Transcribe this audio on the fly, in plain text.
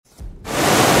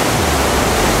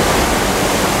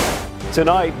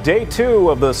Tonight, day 2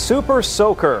 of the Super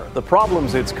Soaker, the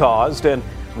problems it's caused, and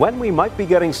when we might be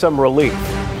getting some relief.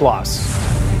 Plus,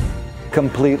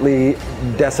 completely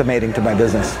decimating to my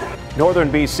business.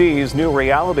 Northern BC's new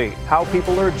reality, how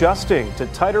people are adjusting to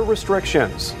tighter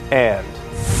restrictions. And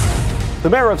the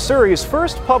mayor of Surrey's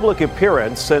first public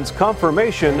appearance since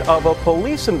confirmation of a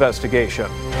police investigation.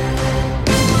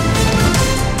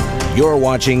 You're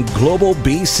watching Global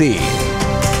BC.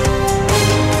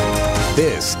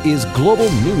 This is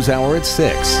Global News Hour at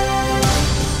 6.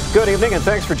 Good evening and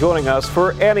thanks for joining us.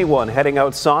 For anyone heading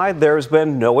outside, there's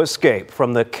been no escape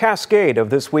from the cascade of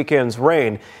this weekend's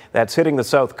rain that's hitting the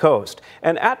south coast.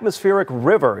 An atmospheric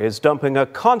river is dumping a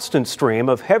constant stream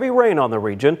of heavy rain on the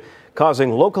region,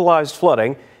 causing localized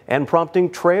flooding and prompting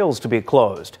trails to be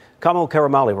closed. Kamal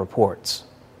Karamali reports.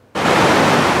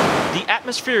 The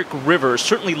atmospheric river is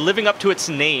certainly living up to its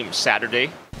name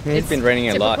Saturday. It's been raining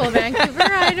a lot. Typical Vancouver,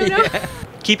 I don't know. Yeah.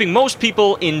 Keeping most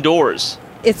people indoors.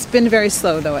 It's been very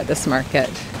slow, though, at this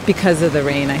market because of the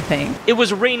rain, I think. It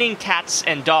was raining cats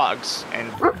and dogs.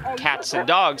 And cats and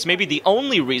dogs may be the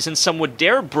only reason some would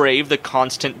dare brave the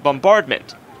constant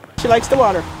bombardment. She likes the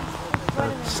water.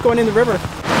 She's going in the river.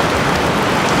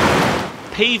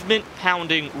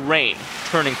 Pavement-pounding rain,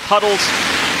 turning puddles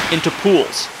into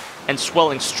pools and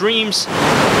swelling streams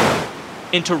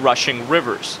into rushing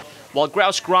rivers. While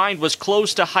Grouse Grind was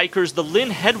closed to hikers, the Lynn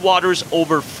headwaters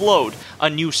overflowed, a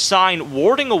new sign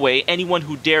warding away anyone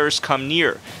who dares come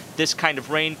near. This kind of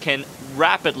rain can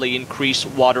rapidly increase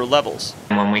water levels.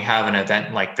 When we have an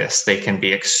event like this, they can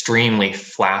be extremely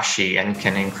flashy and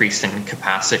can increase in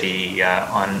capacity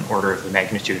on order of the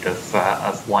magnitude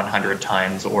of 100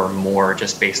 times or more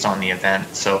just based on the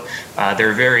event. So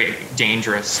they're very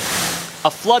dangerous. A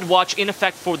flood watch in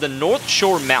effect for the North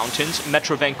Shore Mountains,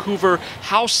 Metro Vancouver,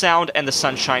 Howe Sound, and the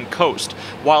Sunshine Coast,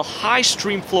 while high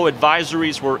stream flow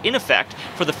advisories were in effect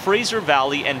for the Fraser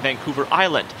Valley and Vancouver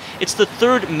Island. It's the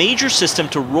third major system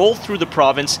to roll through the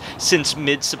province since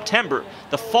mid-September,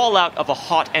 the fallout of a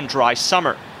hot and dry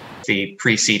summer. The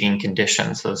preceding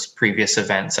conditions, those previous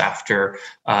events after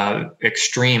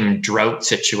extreme drought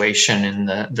situation in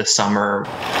the summer.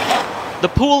 The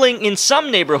pooling in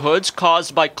some neighborhoods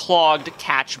caused by clogged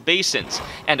catch basins,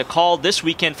 and a call this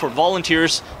weekend for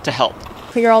volunteers to help.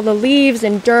 Clear all the leaves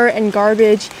and dirt and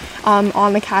garbage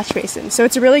on the catch basin. So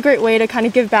it's a really great way to kind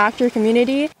of give back to your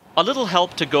community. A little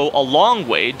help to go a long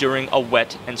way during a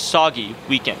wet and soggy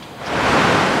weekend.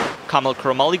 Kamal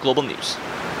Karamali, Global News.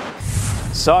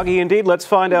 Soggy indeed. Let's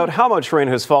find out how much rain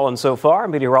has fallen so far.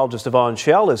 Meteorologist Yvonne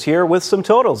Shell is here with some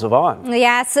totals. Yvonne.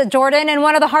 Yes, Jordan, and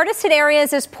one of the hardest hit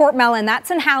areas is Port Mellon. That's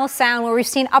in Howe Sound, where we've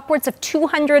seen upwards of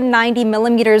 290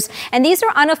 millimeters. And these are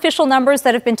unofficial numbers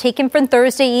that have been taken from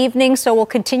Thursday evening, so we'll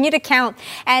continue to count.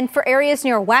 And for areas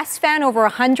near West Van, over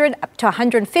 100 up to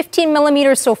 115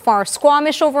 millimeters so far.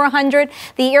 Squamish, over 100.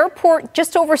 The airport,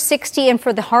 just over 60. And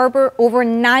for the harbor, over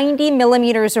 90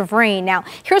 millimeters of rain. Now,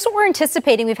 here's what we're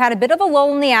anticipating. We've had a bit of a lull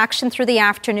in the action through the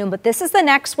afternoon, but this is the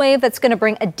next wave that's going to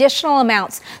bring additional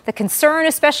amounts. The concern,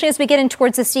 especially as we get in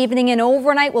towards this evening and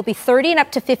overnight, will be 30 and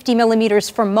up to 50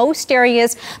 millimeters for most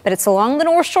areas, but it's along the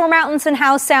North Shore Mountains and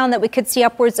Howe Sound that we could see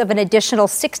upwards of an additional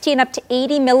 60 and up to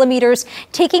 80 millimeters,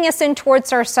 taking us in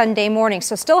towards our Sunday morning.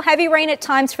 So still heavy rain at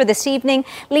times for this evening,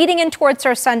 leading in towards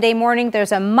our Sunday morning.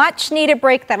 There's a much needed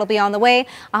break that'll be on the way.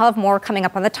 I'll have more coming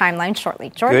up on the timeline shortly.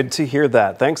 Jordan. Good to hear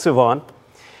that. Thanks, Yvonne.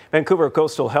 Vancouver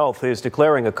Coastal Health is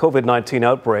declaring a COVID-19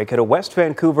 outbreak at a West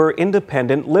Vancouver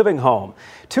independent living home.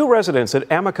 2 residents at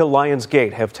Amica Lions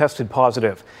Gate have tested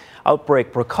positive.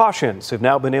 Outbreak precautions have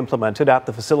now been implemented at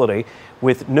the facility,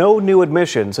 with no new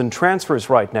admissions and transfers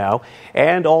right now,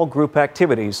 and all group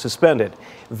activities suspended.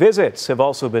 Visits have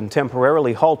also been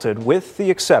temporarily halted, with the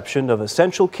exception of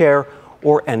essential care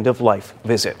or end-of-life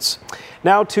visits.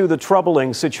 Now to the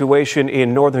troubling situation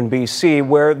in northern BC,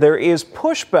 where there is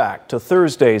pushback to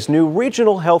Thursday's new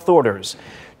regional health orders.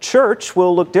 Church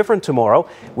will look different tomorrow,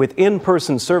 with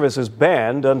in-person services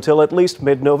banned until at least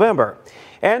mid-November.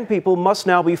 And people must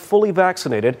now be fully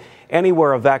vaccinated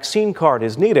anywhere a vaccine card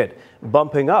is needed,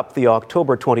 bumping up the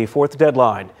October 24th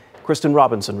deadline. Kristen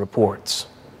Robinson reports.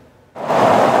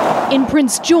 In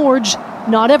Prince George,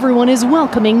 not everyone is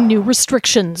welcoming new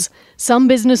restrictions. Some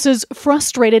businesses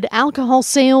frustrated alcohol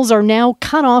sales are now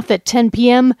cut off at 10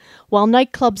 p.m., while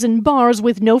nightclubs and bars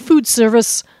with no food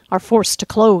service are forced to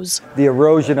close. The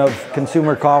erosion of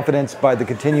consumer confidence by the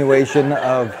continuation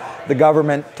of the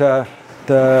government to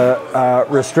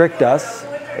restrict us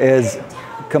is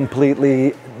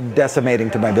completely decimating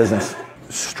to my business.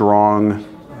 Strong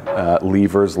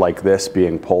levers like this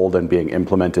being pulled and being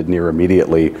implemented near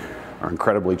immediately are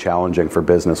incredibly challenging for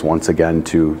business once again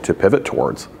to pivot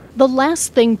towards. The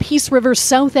last thing Peace River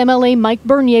South MLA Mike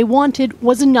Bernier wanted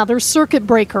was another circuit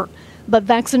breaker. But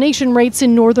vaccination rates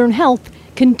in Northern Health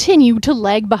continue to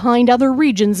lag behind other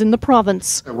regions in the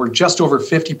province. We're just over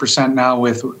 50% now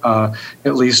with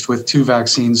at least with 2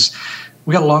 vaccines.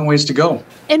 We got a long ways to go.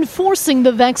 Enforcing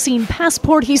the vaccine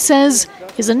passport, he says,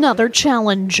 is another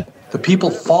challenge. The people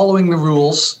following the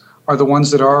rules are the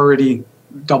ones that are already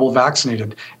double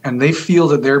vaccinated, and they feel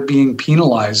that they're being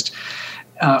penalized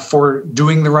for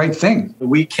doing the right thing.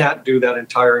 We can't do that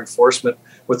entire enforcement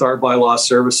with our bylaw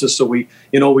services, so we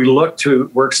look to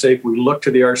WorkSafe, we look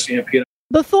to the RCMP.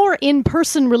 Before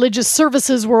in-person religious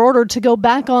services were ordered to go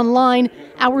back online,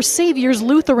 Our Saviour's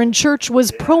Lutheran Church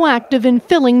was proactive in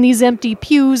filling these empty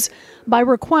pews by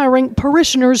requiring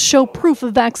parishioners show proof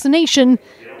of vaccination,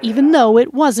 even though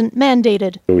it wasn't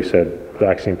mandated. We said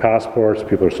vaccine passports,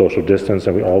 people are social distance,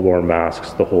 and we all wore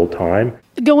masks the whole time.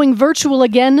 Going virtual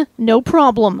again, no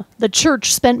problem. The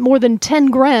church spent more than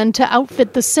 $10,000 to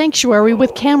outfit the sanctuary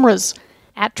with cameras.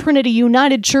 At Trinity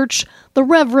United Church, the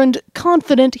Reverend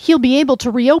confident he'll be able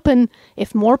to reopen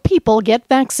if more people get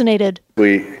vaccinated.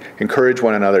 We encourage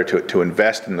one another to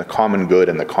invest in the common good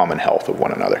and the common health of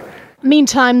one another.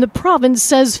 Meantime, the province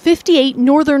says 58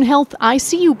 Northern Health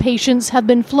ICU patients have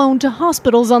been flown to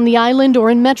hospitals on the island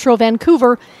or in Metro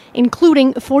Vancouver,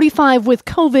 including 45 with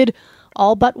COVID,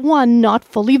 all but 1 not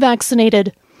fully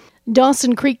vaccinated.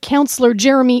 Dawson Creek councillor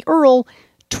Jeremy Earle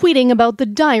tweeting about the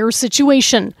dire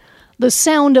situation. The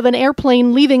sound of an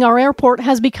airplane leaving our airport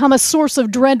has become a source of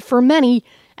dread for many,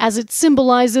 as it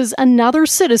symbolizes another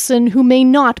citizen who may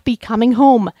not be coming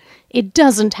home. It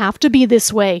doesn't have to be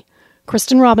this way.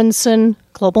 Kristen Robinson,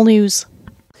 Global News.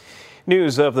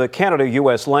 News of the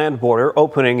Canada-U.S. land border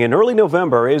opening in early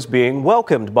November is being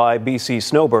welcomed by BC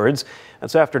snowbirds.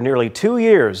 That's after nearly 2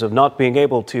 years of not being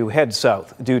able to head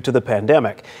south due to the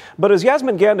pandemic. But as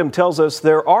Yasmin Gandam tells us,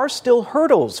 there are still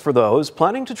hurdles for those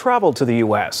planning to travel to the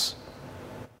U.S.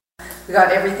 We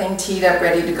got everything teed up,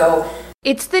 ready to go.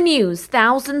 It's the news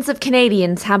thousands of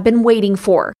Canadians have been waiting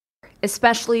for,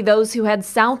 especially those who head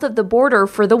south of the border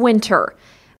for the winter.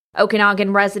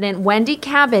 Okanagan resident Wendy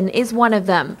Cabin is one of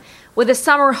them. With a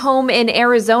summer home in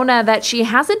Arizona that she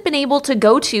hasn't been able to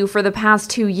go to for the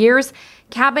past 2 years,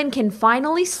 Cabin can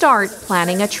finally start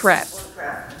planning a trip.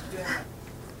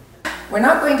 We're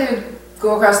not going to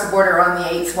go across the border on the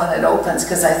 8th when it opens,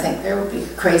 because I think there will be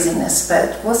craziness,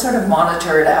 but we'll sort of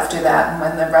monitor it after that, and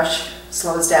when the rush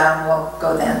slows down, we'll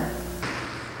go then.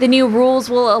 The new rules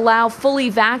will allow fully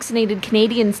vaccinated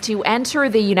Canadians to enter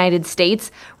the United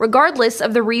States, regardless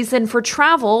of the reason for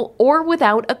travel or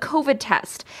without a COVID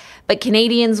test. But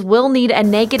Canadians will need a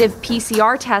negative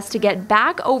PCR test to get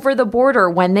back over the border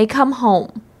when they come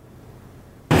home.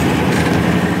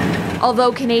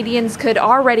 Although Canadians could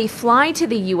already fly to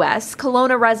the U.S.,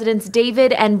 Kelowna residents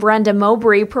David and Brenda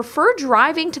Mowbray prefer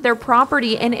driving to their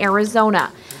property in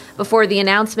Arizona. Before the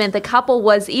announcement, the couple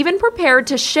was even prepared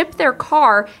to ship their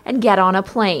car and get on a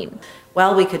plane.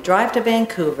 Well, we could drive to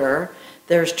Vancouver.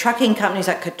 There's trucking companies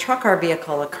that could truck our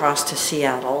vehicle across to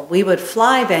Seattle. We would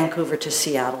fly Vancouver to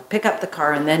Seattle, pick up the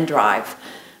car, and then drive.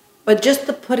 But just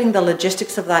putting the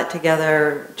logistics of that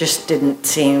together just didn't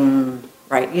seem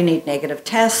right. You need negative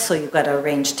tests, so you've got to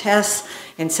arrange tests.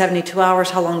 In 72 hours,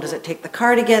 how long does it take the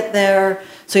car to get there?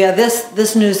 So yeah,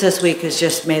 this news this week has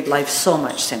just made life so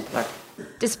much simpler.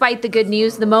 Despite the good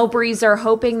news, the Mowbrays are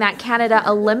hoping that Canada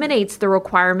eliminates the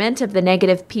requirement of the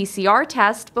negative PCR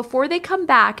test before they come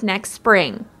back next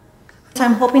spring.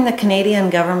 I'm hoping the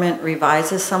Canadian government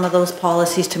revises some of those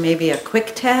policies to maybe a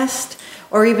quick test,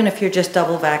 or even if you're just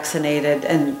double vaccinated.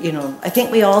 And, I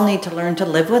think we all need to learn to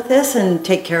live with this and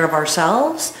take care of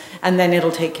ourselves, and then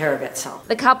it'll take care of itself.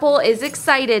 The couple is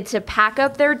excited to pack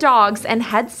up their dogs and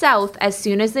head south as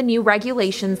soon as the new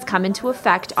regulations come into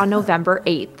effect on November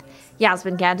 8th.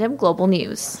 Yasmin Gandam, Global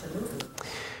News.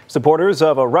 Supporters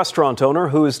of a restaurant owner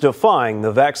who is defying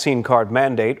the vaccine card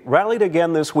mandate rallied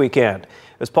again this weekend.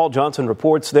 As Paul Johnson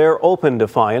reports, their open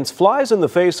defiance flies in the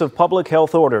face of public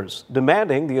health orders,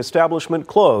 demanding the establishment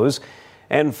close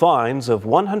and fines of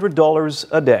 $100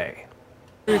 a day.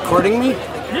 Are you recording me?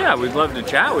 Yeah, we'd love to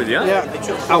chat with you. Yeah.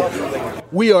 Oh.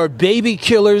 We are baby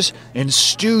killers and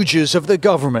stooges of the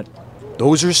government.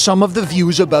 Those are some of the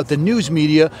views about the news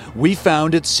media we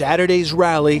found at Saturday's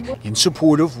rally in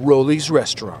support of Rolly's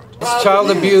Restaurant. It's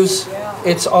child abuse.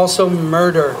 It's also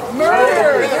murder.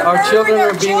 Our children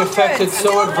are being affected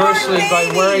so adversely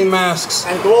by wearing masks.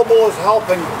 And Global is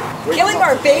helping. Killing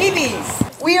our babies.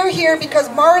 We are here because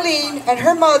Marlene and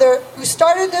her mother, who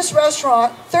started this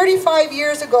restaurant 35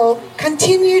 years ago,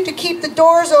 continue to keep the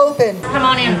doors open. Come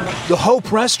on in. The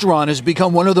Hope Restaurant has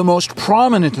become one of the most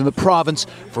prominent in the province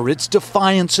for its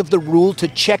defiance of the rule to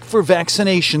check for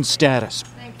vaccination status.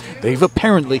 They've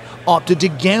apparently opted to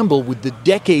gamble with the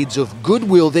decades of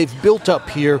goodwill they've built up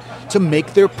here to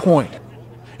make their point.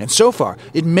 And so far,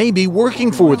 it may be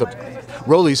working for them.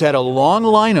 Rolly's had a long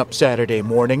lineup Saturday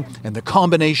morning, and the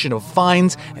combination of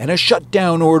fines and a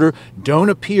shutdown order don't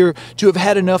appear to have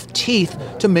had enough teeth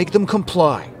to make them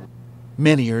comply.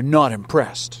 Many are not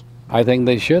impressed. I think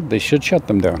they should. They should shut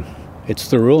them down. It's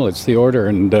the rule, it's the order,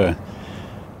 and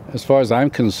as far as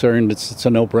I'm concerned, it's a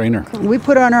no-brainer. We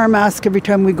put on our mask every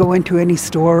time we go into any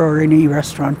store or any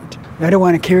restaurant. I don't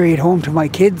want to carry it home to my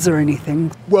kids or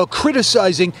anything. While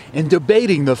criticizing and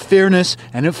debating the fairness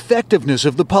and effectiveness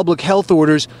of the public health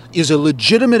orders is a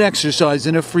legitimate exercise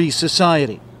in a free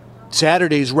society.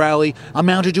 Saturday's rally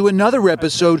amounted to another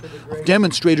episode of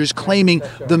demonstrators claiming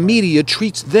the media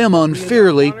treats them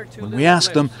unfairly when we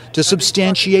ask them to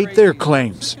substantiate their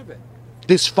claims.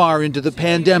 This far into the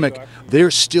pandemic, they're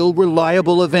still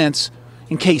reliable events,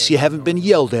 in case you haven't been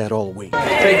yelled at all week.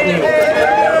 Fake news.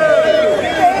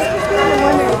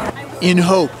 In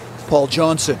Hope, Paul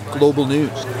Johnson, Global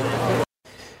News.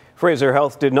 Fraser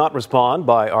Health did not respond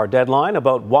by our deadline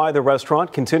about why the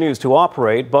restaurant continues to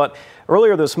operate, but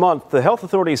earlier this month, the health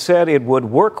authority said it would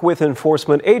work with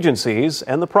enforcement agencies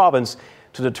and the province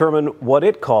to determine what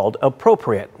it called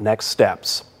appropriate next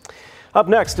steps. Up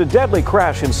next, a deadly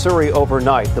crash in Surrey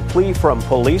overnight, the plea from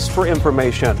police for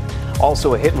information.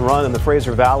 Also a hit and run in the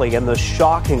Fraser Valley and the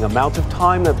shocking amount of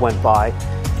time that went by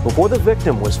before the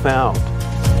victim was found.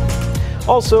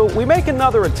 Also, we make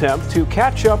another attempt to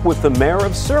catch up with the mayor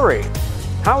of Surrey,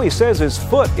 how he says his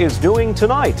foot is doing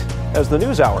tonight as the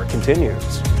News Hour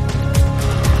continues.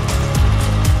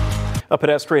 A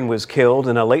pedestrian was killed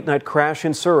in a late-night crash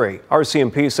in Surrey.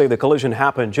 RCMP say the collision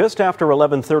happened just after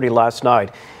 11:30 last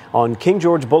night on King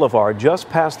George Boulevard, just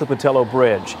past the Patello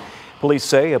Bridge. Police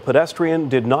say a pedestrian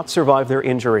did not survive their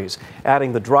injuries,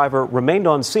 adding the driver remained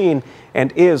on scene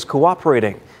and is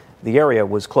cooperating. The area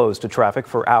was closed to traffic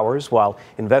for hours while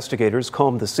investigators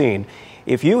combed the scene.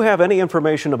 If you have any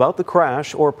information about the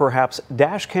crash or perhaps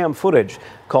dash cam footage,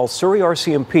 call Surrey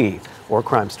RCMP or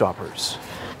Crime Stoppers.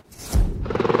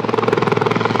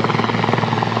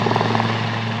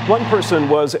 One person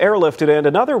was airlifted and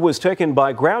another was taken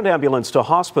by ground ambulance to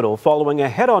hospital following a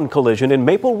head-on collision in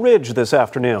Maple Ridge this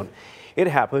afternoon. It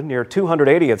happened near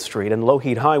 280th Street and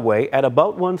Lougheed Highway at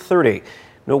about 1:30.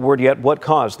 No word yet what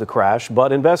caused the crash,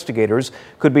 but investigators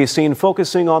could be seen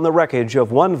focusing on the wreckage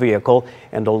of one vehicle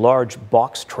and a large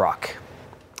box truck.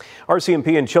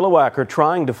 RCMP in Chilliwack are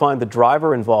trying to find the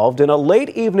driver involved in a late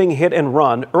evening hit and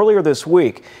run earlier this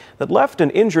week that left an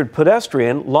injured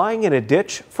pedestrian lying in a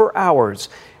ditch for hours.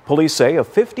 Police say a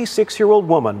 56-year-old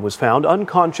woman was found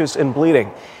unconscious and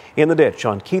bleeding in the ditch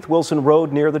on Keith Wilson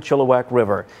Road near the Chilliwack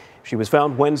River. She was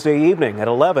found Wednesday evening at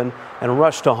 11 and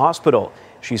rushed to hospital.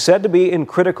 She's said to be in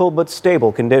critical but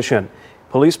stable condition.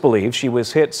 Police believe she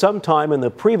was hit sometime in the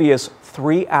previous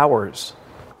 3 hours.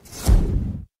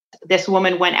 This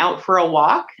woman went out for a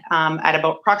walk at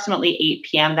about approximately 8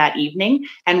 p.m. that evening.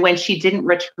 And when she didn't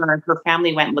return, her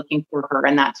family went looking for her.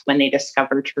 And that's when they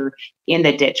discovered her in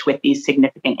the ditch with these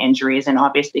significant injuries and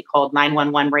obviously called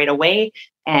 911 right away.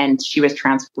 And she was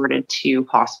transported to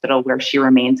hospital where she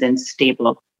remains in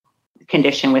stable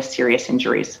condition with serious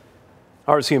injuries.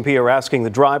 RCMP are asking the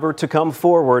driver to come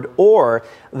forward, or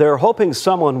they're hoping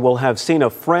someone will have seen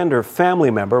a friend or family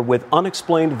member with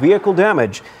unexplained vehicle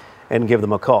damage and give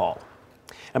them a call.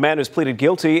 A man has pleaded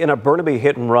guilty in a Burnaby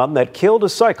hit and run that killed a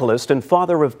cyclist and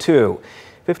father of two.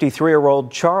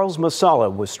 53-year-old Charles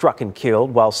Masala was struck and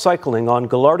killed while cycling on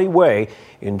Gallardi Way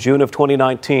in June of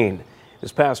 2019.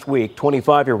 This past week,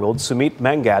 25-year-old Sumit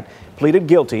Mangat pleaded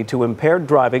guilty to impaired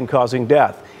driving causing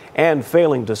death and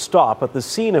failing to stop at the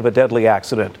scene of a deadly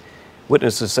accident.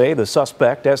 Witnesses say the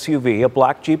suspect SUV, a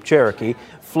black Jeep Cherokee,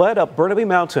 fled up Burnaby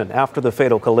Mountain after the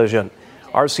fatal collision.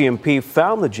 RCMP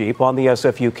found the Jeep on the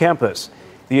SFU campus.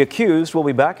 The accused will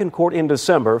be back in court in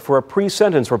December for a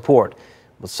pre-sentence report.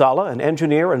 Masala, an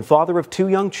engineer and father of two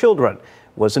young children,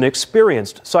 was an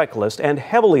experienced cyclist and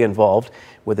heavily involved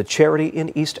with a charity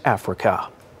in East Africa.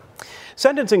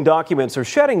 Sentencing documents are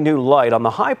shedding new light on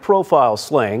the high-profile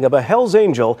slaying of a Hells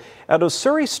Angel at a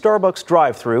Surrey Starbucks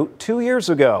drive-thru 2 years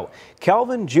ago.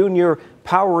 Calvin Jr.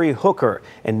 Powery Hooker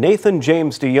and Nathan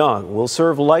James DeYoung will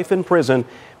serve life in prison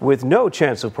with no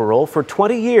chance of parole for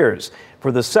 20 years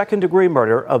for the second-degree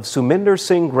murder of Suminder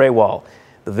Singh Grewal.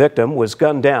 The victim was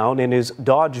gunned down in his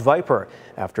Dodge Viper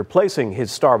after placing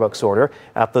his Starbucks order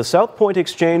at the South Point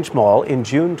Exchange Mall in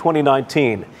June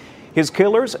 2019. His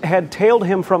killers had tailed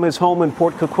him from his home in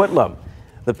Port Coquitlam.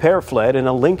 The pair fled in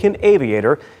a Lincoln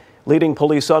Aviator, leading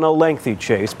police on a lengthy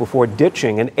chase before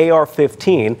ditching an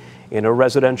AR-15 in a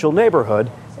residential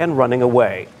neighborhood and running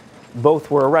away.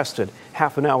 Both were arrested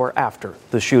half an hour after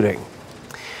the shooting.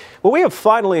 Well, we have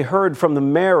finally heard from the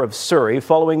mayor of Surrey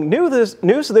following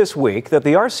news this week that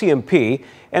the RCMP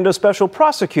and a special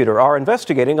prosecutor are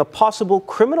investigating a possible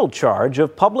criminal charge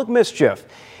of public mischief.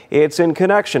 It's in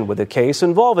connection with a case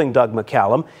involving Doug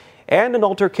McCallum and an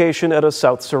altercation at a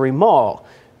South Surrey mall.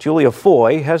 Julia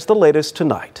Foy has the latest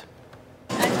tonight.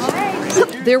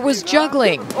 There was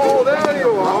juggling,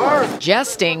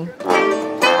 jesting,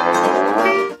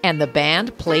 and the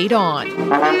band played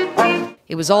on.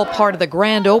 It was all part of the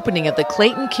grand opening of the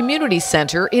Clayton Community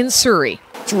Centre in Surrey.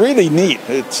 It's really neat.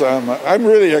 I'm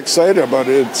really excited about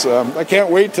it. I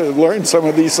can't wait to learn some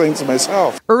of these things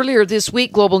myself. Earlier this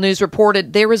week, Global News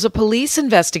reported there is a police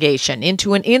investigation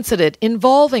into an incident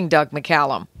involving Doug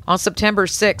McCallum. On September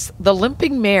 6th, the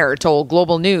limping mayor told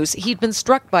Global News he'd been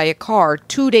struck by a car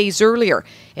 2 days earlier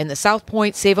in the South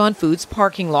Point Save-On-Foods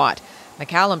parking lot.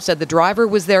 McCallum said the driver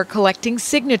was there collecting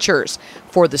signatures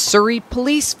for the Surrey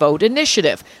Police Vote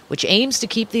Initiative, which aims to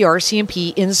keep the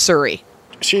RCMP in Surrey.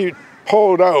 She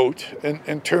pulled out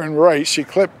and turned right. She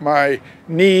clipped my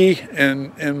knee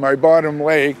and my bottom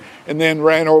leg and then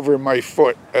ran over my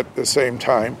foot at the same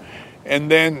time and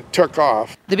then took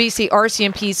off. The BC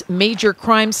RCMP's Major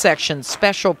Crime Section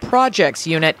Special Projects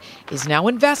Unit is now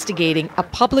investigating a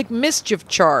public mischief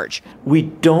charge. We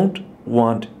don't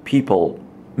want people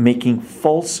making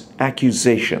false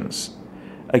accusations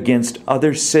against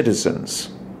other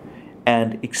citizens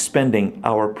and expending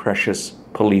our precious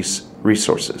police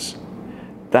resources.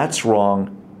 That's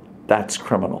wrong. That's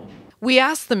criminal. We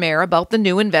asked the mayor about the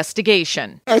new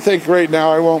investigation. I think right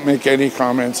now I won't make any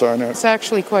comments on it. It's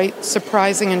actually quite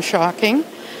surprising and shocking,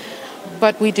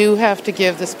 but we do have to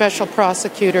give the special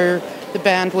prosecutor the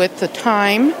bandwidth, the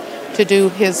time to do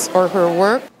his or her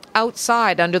work.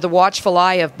 Outside, under the watchful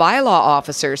eye of bylaw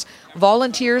officers,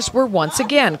 volunteers were once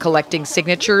again collecting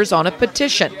signatures on a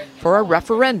petition for a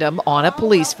referendum on a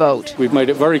police vote. We've made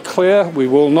it very clear we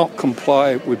will not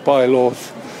comply with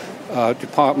bylaws,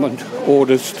 department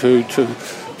orders to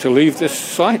leave this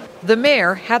site. The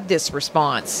mayor had this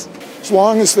response. As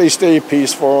long as they stay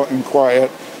peaceful and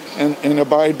quiet and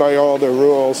abide by all the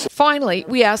rules. Finally,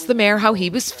 we asked the mayor how he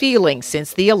was feeling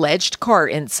since the alleged car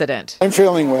incident. I'm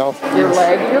feeling well. Your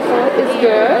leg, your foot is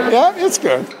good? Yeah, it's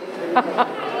good.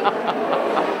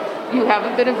 You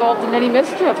haven't been involved in any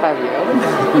mischief, have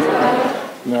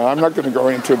you? No, I'm not going to go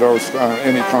into those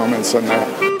any comments on that.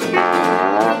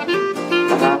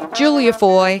 Julia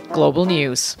Foy, Global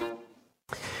News.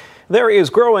 There is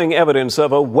growing evidence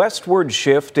of a westward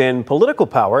shift in political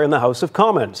power in the House of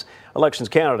Commons. Elections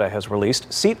Canada has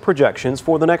released seat projections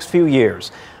for the next few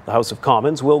years. The House of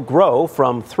Commons will grow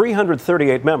from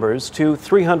 338 members to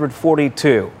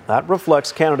 342. That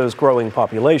reflects Canada's growing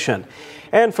population.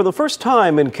 And for the first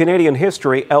time in Canadian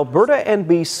history, Alberta and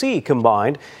BC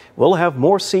combined will have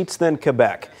more seats than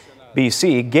Quebec.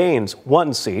 BC gains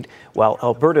 1 seat, while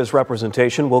Alberta's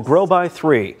representation will grow by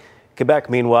 3. Quebec,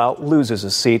 meanwhile, loses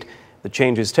a seat. The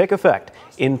changes take effect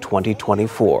in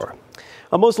 2024.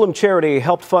 A Muslim charity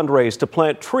helped fundraise to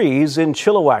plant trees in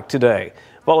Chilliwack today.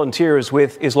 Volunteers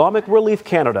with Islamic Relief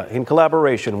Canada, in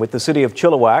collaboration with the City of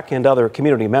Chilliwack and other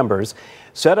community members,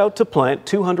 set out to plant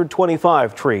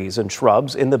 225 trees and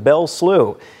shrubs in the Bell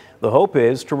Slough. The hope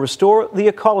is to restore the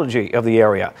ecology of the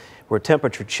area, where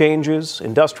temperature changes,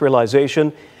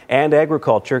 industrialization, and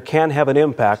agriculture can have an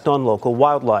impact on local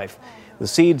wildlife. The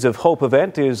Seeds of Hope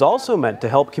event is also meant to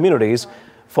help communities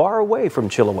far away from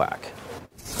Chilliwack.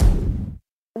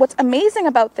 What's amazing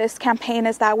about this campaign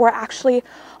is that we're actually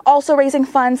also raising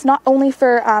funds not only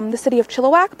for the city of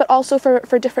Chilliwack, but also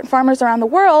for different farmers around the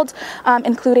world,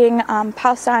 including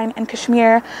Palestine and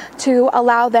Kashmir, to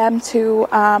allow them to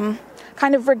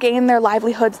kind of regain their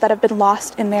livelihoods that have been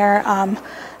lost in their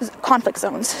conflict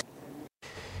zones.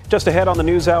 Just ahead on the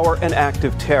NewsHour, an act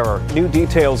of terror. New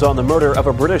details on the murder of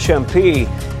a British MP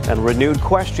and renewed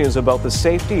questions about the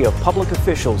safety of public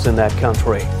officials in that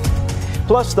country.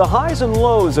 Plus, the highs and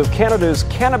lows of Canada's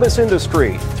cannabis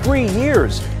industry 3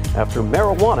 years after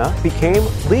marijuana became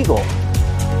legal.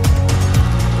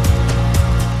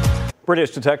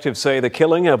 British detectives say the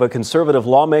killing of a Conservative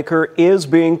lawmaker is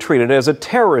being treated as a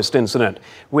terrorist incident,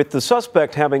 with the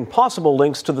suspect having possible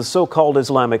links to the so-called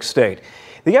Islamic State.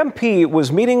 The MP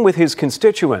was meeting with his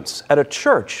constituents at a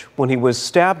church when he was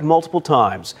stabbed multiple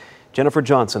times. Jennifer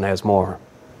Johnson has more.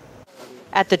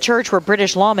 At the church where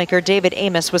British lawmaker David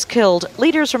Amess was killed,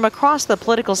 leaders from across the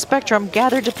political spectrum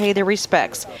gathered to pay their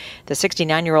respects. The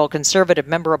 69-year-old Conservative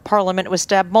member of Parliament was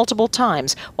stabbed multiple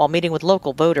times while meeting with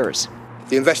local voters.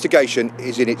 The investigation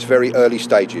is in its very early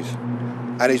stages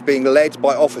and is being led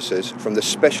by officers from the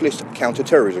Specialist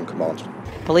Counter-Terrorism Command.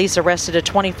 Police arrested a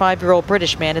 25-year-old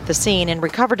British man at the scene and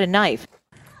recovered a knife.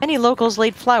 Many locals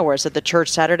laid flowers at the church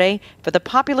Saturday for the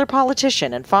popular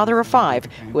politician and father of 5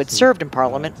 who had served in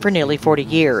Parliament for nearly 40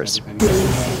 years.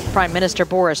 Prime Minister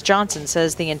Boris Johnson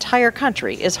says the entire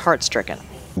country is heart-stricken.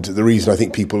 The reason I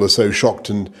think people are so shocked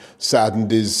and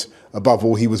saddened is, above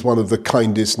all, he was one of the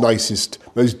kindest, nicest,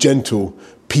 most gentle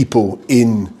people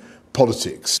in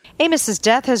politics. Amess's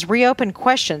death has reopened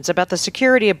questions about the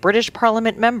security of British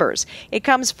Parliament members. It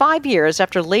comes 5 years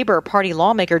after Labour Party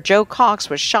lawmaker Jo Cox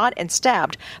was shot and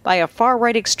stabbed by a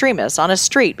far-right extremist on a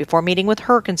street before meeting with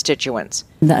her constituents.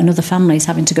 That another family is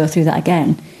having to go through that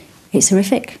again. It's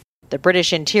horrific. The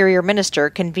British Interior Minister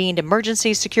convened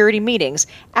emergency security meetings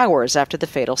hours after the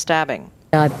fatal stabbing.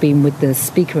 I've been with the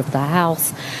Speaker of the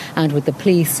House and with the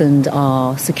police and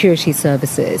our security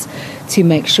services to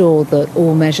make sure that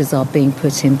all measures are being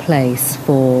put in place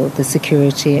for the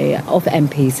security of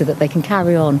MPs so that they can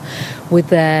carry on with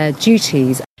their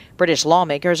duties. British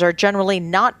lawmakers are generally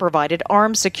not provided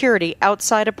armed security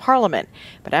outside of Parliament.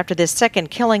 But after this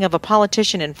second killing of a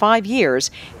politician in 5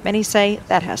 years, many say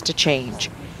that has to change.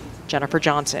 Jennifer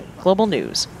Johnson, Global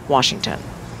News, Washington.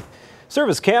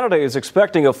 Service Canada is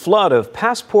expecting a flood of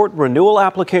passport renewal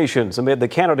applications amid the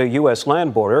Canada-U.S.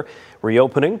 land border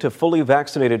reopening to fully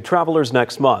vaccinated travelers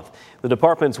next month. The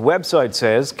department's website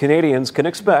says Canadians can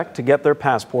expect to get their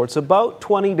passports about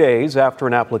 20 days after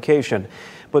an application,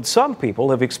 but some people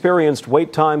have experienced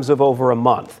wait times of over a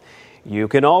month. You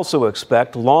can also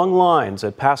expect long lines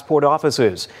at passport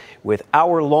offices with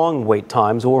hour-long wait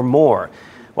times or more.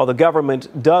 While the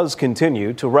government does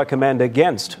continue to recommend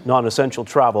against non-essential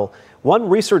travel, one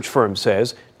research firm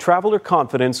says traveler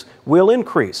confidence will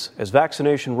increase as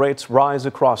vaccination rates rise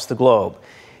across the globe.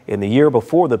 In the year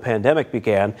before the pandemic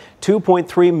began,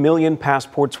 2.3 million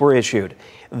passports were issued.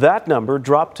 That number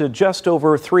dropped to just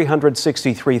over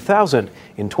 363,000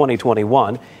 in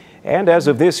 2021, and as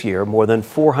of this year, more than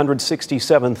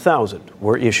 467,000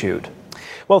 were issued.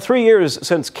 Well, 3 years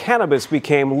since cannabis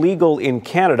became legal in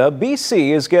Canada,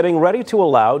 BC is getting ready to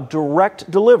allow direct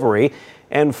delivery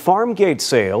and farm gate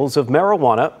sales of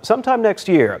marijuana sometime next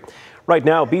year. Right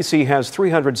now, BC has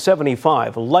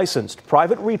 375 licensed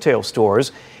private retail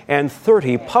stores and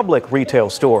 30 public retail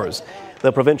stores.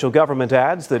 The provincial government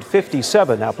adds that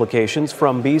 57 applications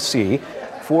from BC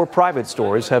for private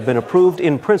stores have been approved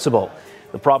in principle.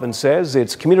 The province says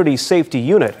its community safety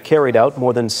unit carried out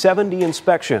more than 70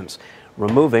 inspections,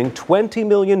 removing $20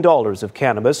 million of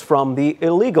cannabis from the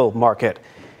illegal market.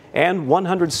 And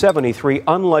 173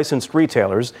 unlicensed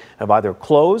retailers have either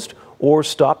closed or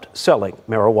stopped selling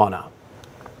marijuana.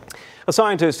 A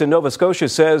scientist in Nova Scotia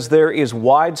says there is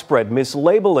widespread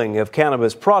mislabeling of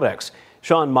cannabis products.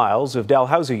 Sean Miles of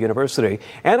Dalhousie University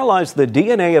analyzed the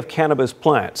DNA of cannabis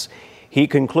plants. He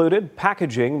concluded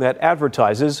packaging that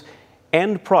advertises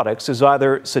end products as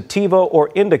either sativa or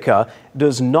indica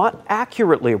does not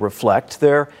accurately reflect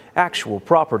their actual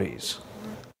properties.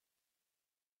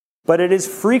 But it is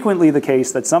frequently the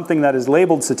case that something that is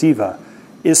labeled sativa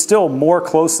is still more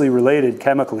closely related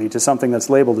chemically to something that's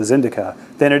labeled as indica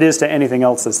than it is to anything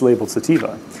else that's labeled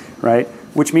sativa, right?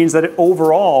 Which means that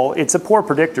overall, it's a poor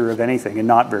predictor of anything and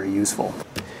not very useful.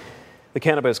 The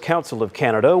Cannabis Council of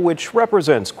Canada, which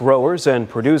represents growers and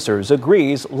producers,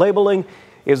 agrees labeling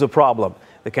is a problem.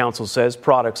 The council says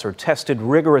products are tested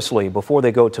rigorously before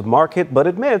they go to market, but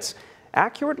admits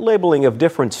accurate labeling of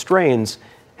different strains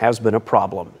has been a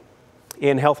problem.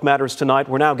 In Health Matters tonight,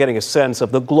 we're now getting a sense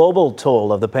of the global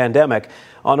toll of the pandemic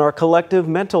on our collective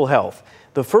mental health.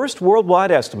 The first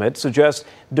worldwide estimate suggests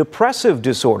depressive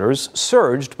disorders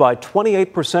surged by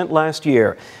 28% last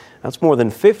year. That's more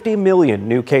than 50 million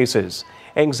new cases.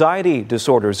 Anxiety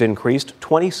disorders increased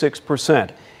 26%.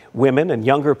 Women and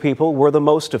younger people were the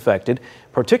most affected,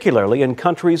 particularly in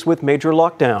countries with major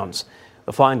lockdowns.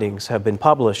 The findings have been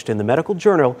published in the medical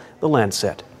journal, The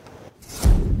Lancet.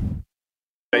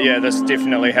 Yeah, this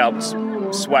definitely helps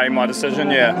sway my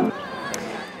decision, yeah.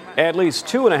 At least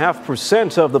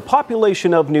 2.5% of the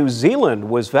population of New Zealand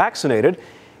was vaccinated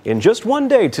in just one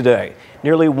day today.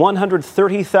 Nearly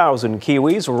 130,000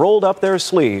 Kiwis rolled up their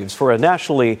sleeves for a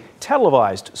nationally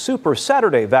televised Super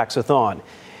Saturday Vaxathon.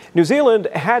 New Zealand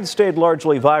had stayed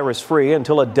largely virus-free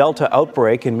until a Delta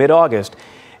outbreak in mid-August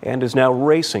and is now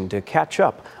racing to catch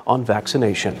up on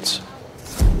vaccinations.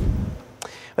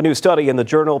 A new study in the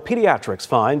journal Pediatrics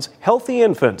finds healthy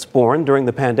infants born during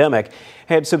the pandemic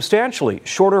had substantially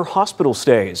shorter hospital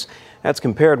stays. That's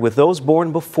compared with those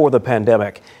born before the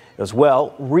pandemic. As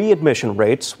well, readmission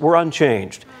rates were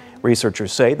unchanged.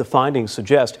 Researchers say the findings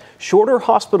suggest shorter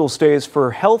hospital stays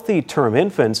for healthy term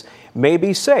infants may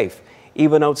be safe,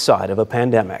 even outside of a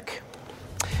pandemic.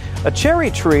 A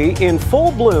cherry tree in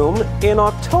full bloom in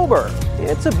October.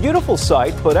 It's a beautiful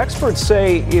sight, but experts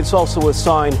say it's also a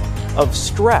sign of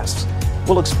stress.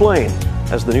 We'll explain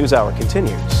as the NewsHour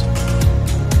continues.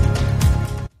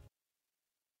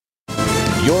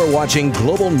 You're watching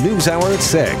Global NewsHour at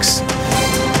 6.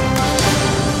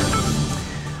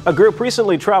 A group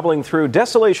recently traveling through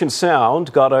Desolation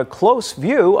Sound got a close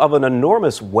view of an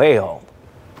enormous whale.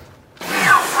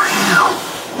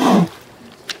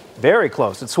 Very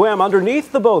close. It swam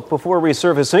underneath the boat before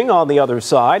resurfacing on the other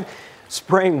side,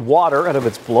 spraying water out of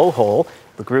its blowhole.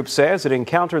 The group says it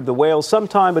encountered the whale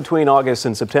sometime between August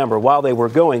and September while they were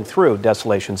going through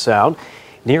Desolation Sound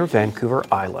near Vancouver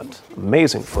Island.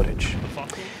 Amazing footage.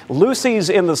 Lucy's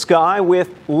in the sky with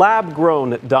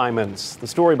lab-grown diamonds. The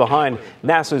story behind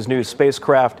NASA's new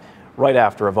spacecraft right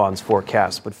after Yvonne's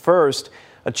forecast. But first,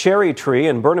 a cherry tree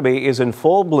in Burnaby is in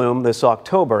full bloom this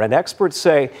October, and experts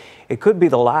say it could be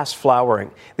the last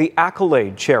flowering. The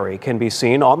Accolade cherry can be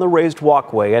seen on the raised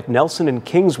walkway at Nelson and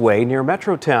Kingsway near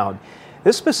Metrotown.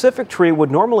 This specific tree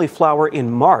would normally flower in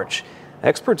March.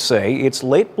 Experts say its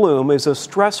late bloom is a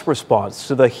stress response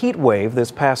to the heat wave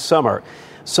this past summer.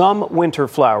 Some winter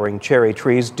flowering cherry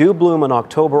trees do bloom in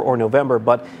October or November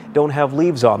but don't have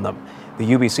leaves on them. The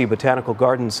UBC Botanical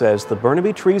Garden says the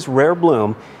Burnaby tree's rare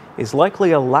bloom is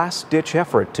likely a last-ditch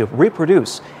effort to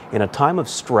reproduce in a time of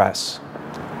stress.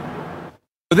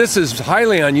 This is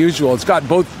highly unusual. It's got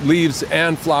both leaves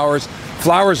and flowers.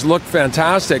 Flowers look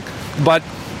fantastic, but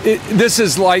this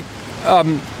is like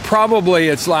probably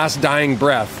its last dying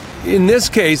breath. In this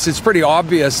case, it's pretty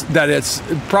obvious that it's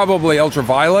probably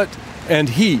ultraviolet and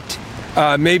heat.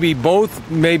 Maybe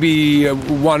both, maybe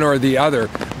one or the other.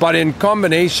 But in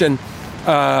combination,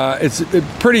 it's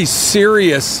pretty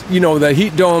serious. You know, the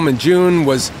heat dome in June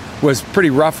was pretty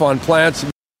rough on plants.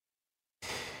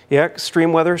 Yeah,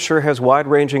 extreme weather sure has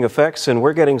wide-ranging effects, and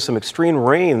we're getting some extreme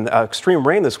rain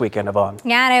this weekend, Yvonne.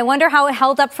 Yeah, and I wonder how it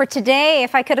held up for today,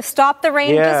 if I could have stopped the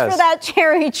rain just for that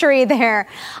cherry tree there.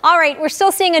 All right, we're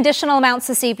still seeing additional amounts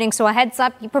this evening, so a heads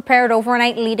up, be prepared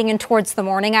overnight leading in towards the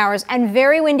morning hours, and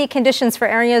very windy conditions for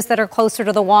areas that are closer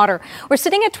to the water. We're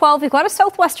sitting at 12. We've got a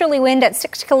southwesterly wind at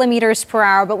 6 kilometers per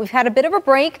hour, but we've had a bit of a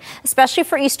break, especially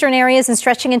for eastern areas and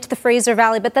stretching into the Fraser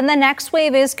Valley. But then the next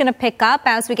wave is going to pick up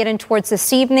as we get in towards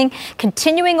this evening.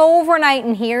 Continuing overnight,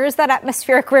 and here's that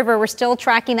atmospheric river. We're still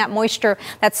tracking that moisture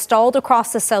that's stalled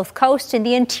across the south coast. In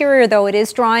the interior, though, it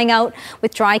is drying out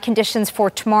with dry conditions for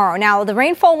tomorrow. Now, the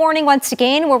rainfall warning once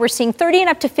again, where we're seeing 30 and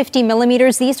up to 50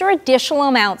 millimeters. These are additional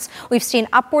amounts. We've seen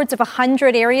upwards of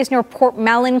 100 areas near Port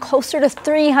Mellon, closer to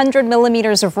 300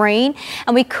 millimeters of rain.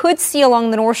 And we could see along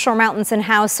the North Shore Mountains and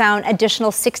Howe Sound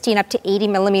additional 60 and up to 80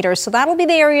 millimeters. So that'll be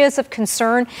the areas of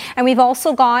concern. And we've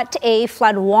also got a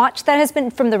flood watch that has been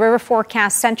from the River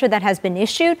Forecast Center that has been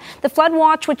issued. The flood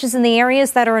watch, which is in the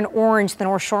areas that are in orange, the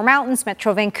North Shore Mountains,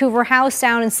 Metro Vancouver, Howe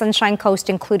Sound, and Sunshine Coast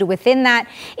included within that.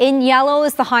 In yellow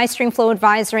is the high stream flow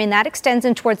advisory, and that extends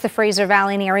in towards the Fraser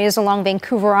Valley and areas along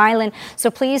Vancouver Island.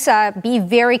 So please be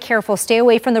very careful. Stay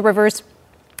away from the rivers,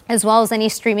 as well as any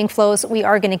streaming flows. We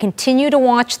are going to continue to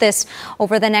watch this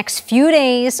over the next few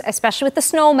days, especially with the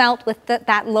snow melt, with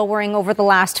that lowering over the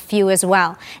last few as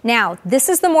well. Now, this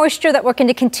is the moisture that we're going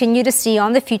to continue to see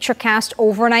on the Futurecast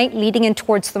overnight leading in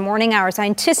towards the morning hours. I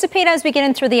anticipate as we get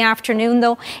in through the afternoon,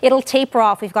 though, it'll taper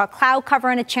off. We've got cloud cover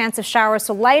and a chance of showers,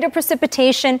 so lighter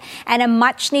precipitation and a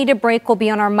much-needed break will be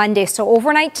on our Monday. So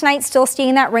overnight tonight, still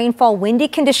seeing that rainfall, windy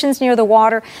conditions near the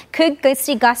water. Could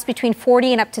see gusts between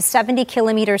 40 and up to 70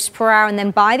 kilometers per hour. And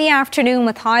then by the afternoon,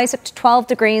 with highs up to 12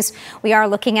 degrees, we are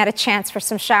looking at a chance for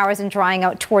some showers and drying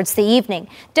out towards the evening.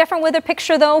 Different weather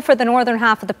picture, though, for the northern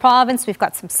half of the province. We've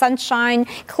got some sunshine,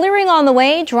 clearing on the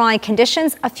way, dry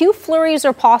conditions. A few flurries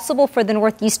are possible for the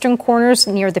northeastern corners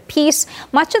near the Peace.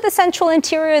 Much of the central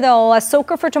interior, though, a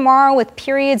soaker for tomorrow with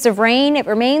periods of rain. It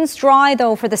remains dry,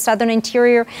 though, for the southern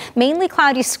interior. Mainly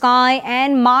cloudy sky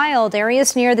and mild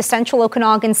areas near the central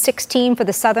Okanagan, 16 for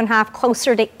the southern half,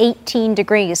 closer to 18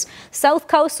 degrees. possibilities. South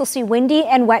coast will see windy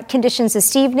and wet conditions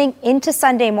this evening into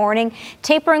Sunday morning,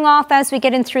 tapering off as we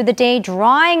get in through the day,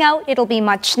 drying out. It'll be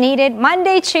much needed.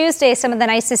 Monday, Tuesday, some of the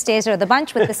nicest days are the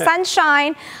bunch with the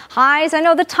sunshine. Highs, I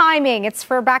know the timing. It's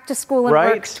for back to school and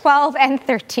work, 12 and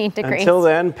 13 degrees. Until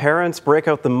then, parents break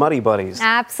out the Muddy Buddies.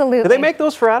 Absolutely. Do they make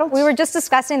those for adults? We were just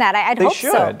discussing that. I'd hope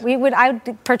so. I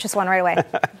would purchase one right away.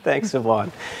 Thanks,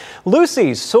 Yvonne.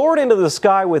 Lucy soared into the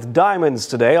sky with diamonds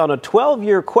today on a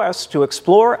 12-year quest to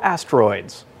explore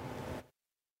asteroids.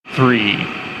 3,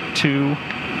 2,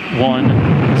 1,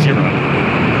 0.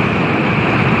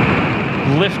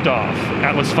 Liftoff.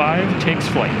 Atlas V takes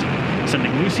flight,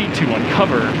 sending Lucy to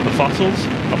uncover the fossils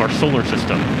of our solar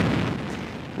system.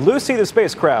 Lucy, the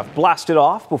spacecraft, blasted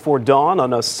off before dawn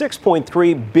on a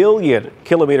 6.3 billion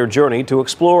kilometer journey to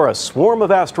explore a swarm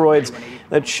of asteroids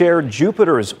that share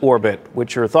Jupiter's orbit,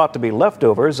 which are thought to be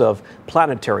leftovers of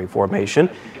planetary formation.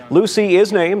 Lucy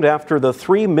is named after the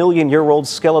 3-million-year-old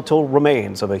skeletal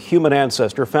remains of a human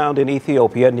ancestor found in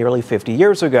Ethiopia nearly 50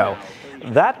 years ago.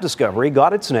 That discovery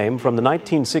got its name from the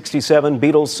 1967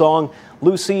 Beatles song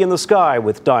Lucy in the Sky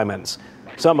with Diamonds.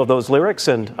 Some of those lyrics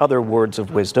and other words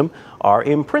of wisdom are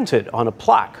imprinted on a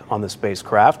plaque on the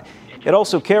spacecraft. It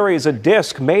also carries a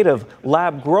disc made of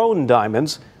lab-grown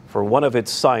diamonds for one of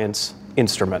its science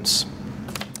instruments.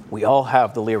 We all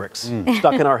have the lyrics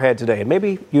stuck in our head today, and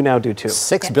maybe you now do too.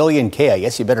 6 billion K, I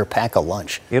guess you better pack a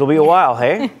lunch. It'll be a while,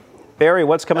 hey? Barry,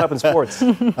 what's coming up in sports?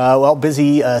 Well,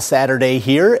 busy Saturday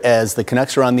here as the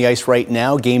Canucks are on the ice right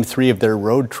now. Game 3 of their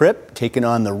road trip, taking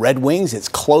on the Red Wings. It's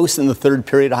close in the third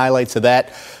period. Highlights of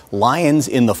that. Lions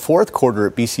in the fourth quarter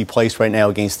at BC Place right now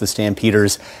against the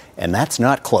Stampeders. And that's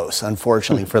not close,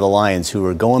 unfortunately, for the Lions, who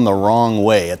are going the wrong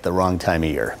way at the wrong time of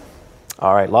year.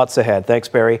 All right, lots ahead. Thanks,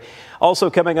 Barry.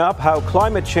 Also coming up, how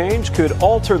climate change could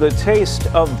alter the taste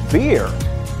of beer,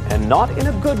 and not in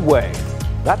a good way.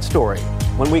 That story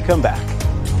when we come back.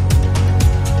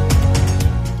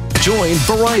 Join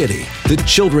Variety, the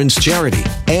children's charity,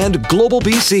 and Global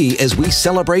BC as we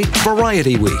celebrate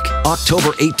Variety Week, October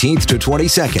 18th to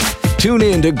 22nd. Tune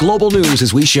in to Global News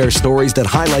as we share stories that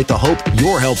highlight the hope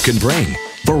your help can bring.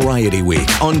 Variety Week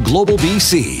on Global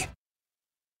BC.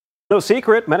 No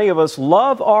secret, many of us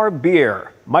love our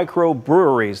beer.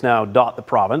 Microbreweries now dot the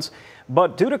province.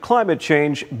 But due to climate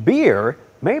change, beer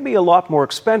may be a lot more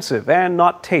expensive and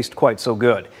not taste quite so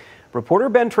good. Reporter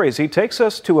Ben Tracy takes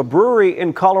us to a brewery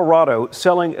in Colorado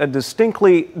selling a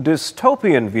distinctly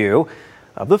dystopian view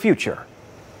of the future.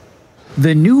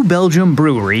 The New Belgium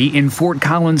Brewery in Fort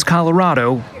Collins,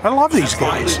 Colorado, I love these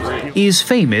guys, is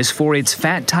famous for its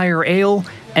Fat Tire Ale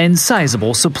and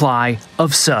sizable supply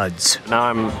of suds. Now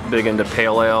I'm big into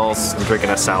pale ales. I'm drinking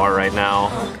a sour right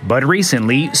now. But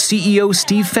recently, CEO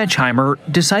Steve Fetchheimer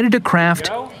decided to craft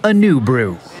a new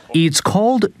brew. It's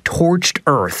called Torched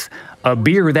Earth, a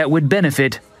beer that would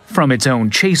benefit from its own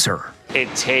chaser.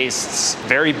 It tastes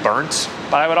very burnt,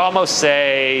 but I would almost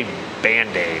say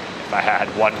Band-Aid, if I had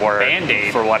one word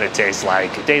Band-Aid for what it tastes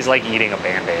like. It tastes like eating a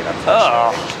Band-Aid,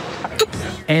 unfortunately.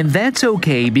 And that's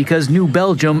okay because New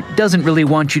Belgium doesn't really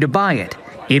want you to buy it.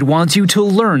 It wants you to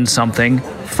learn something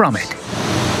from it.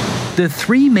 The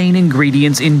three main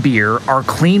ingredients in beer are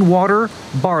clean water,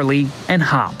 barley, and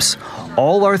hops.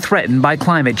 All are threatened by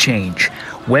climate change.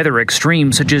 Weather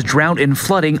extremes such as drought and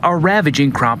flooding are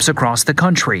ravaging crops across the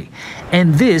country.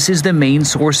 And this is the main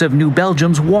source of New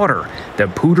Belgium's water, the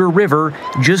Poudre River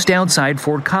just outside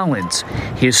Fort Collins.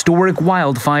 Historic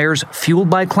wildfires fueled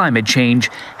by climate change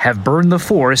have burned the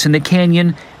forests in the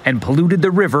canyon and polluted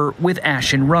the river with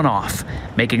ash and runoff,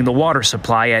 making the water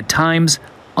supply at times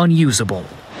unusable.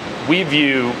 We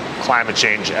view climate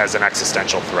change as an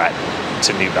existential threat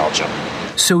to New Belgium.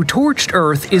 So Torched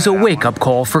Earth is a wake-up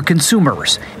call for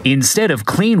consumers. Instead of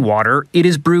clean water, it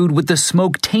is brewed with the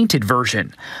smoke-tainted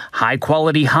version.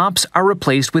 High-quality hops are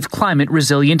replaced with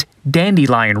climate-resilient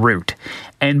dandelion root,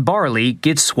 and barley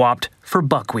gets swapped for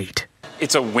buckwheat.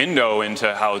 It's a window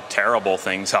into how terrible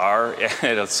things are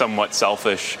at a somewhat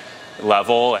selfish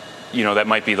level. You know, that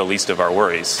might be the least of our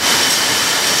worries.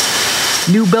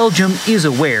 New Belgium is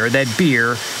aware that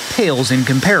beer pales in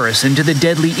comparison to the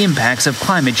deadly impacts of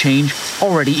climate change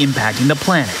already impacting the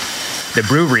planet. The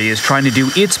brewery is trying to do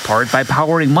its part by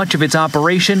powering much of its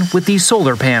operation with these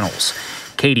solar panels.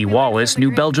 Katie Wallace,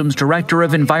 New Belgium's Director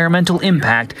of Environmental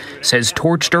Impact, says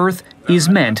Torched Earth is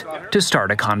meant to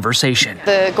start a conversation.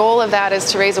 The goal of that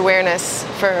is to raise awareness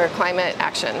for climate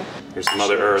action. Here's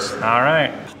Mother Earth. All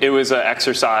right. It was an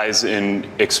exercise in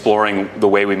exploring the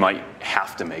way we might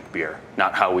have to make beer,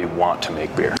 not how we want to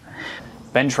make beer.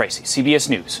 Ben Tracy, CBS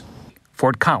News,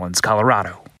 Fort Collins,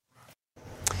 Colorado.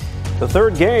 The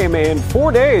third game in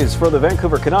 4 days for the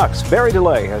Vancouver Canucks. Barry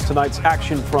DeLay has tonight's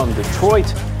action from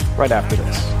Detroit right after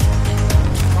this.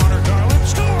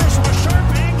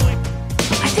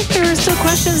 I think there are still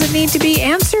questions that need to be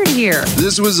answered here.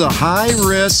 This was a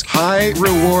high-risk,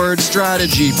 high-reward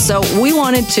strategy. So we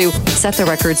wanted to set the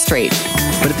record straight.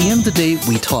 But at the end of the day,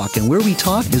 we talk, and where we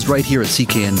talk is right here at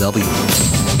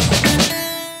CKNW.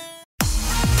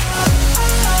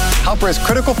 Help raise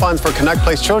critical funds for Canuck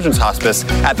Place Children's Hospice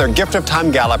at their Gift of Time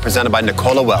Gala presented by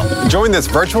Nicola Well. Join this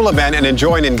virtual event and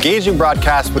enjoy an engaging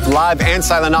broadcast with live and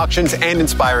silent auctions and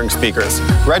inspiring speakers.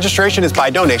 Registration is by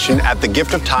donation at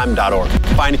thegiftoftime.org.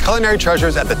 Find culinary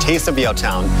treasures at the Taste of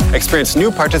Yaletown. Experience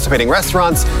new participating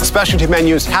restaurants, specialty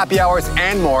menus, happy hours,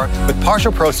 and more, with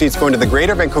partial proceeds going to the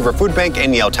Greater Vancouver Food Bank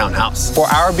and Yaletown House. For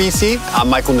Our BC, I'm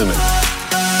Michael Newman.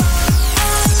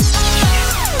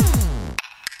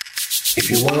 If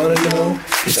you want to know,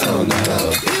 it's on the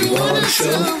Hub. If you want to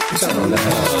show, it's on the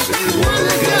Hub. If you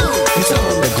want to go, it's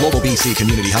on the Global BC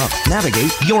Community Hub.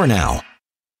 Navigate your now.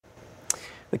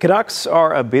 The Canucks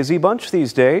are a busy bunch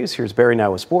these days. Here's Barry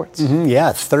now with sports.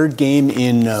 Yeah, third game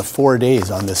in 4 days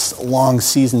on this long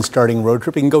season-starting road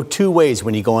trip. You can go two ways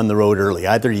when you go on the road early.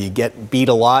 Either you get beat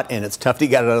a lot and it's tough to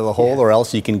get out of the hole, or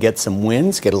else you can get some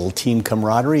wins, get a little team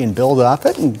camaraderie and build off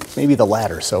it, and maybe the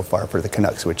latter so far for the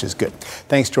Canucks, which is good.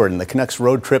 Thanks, Jordan. The Canucks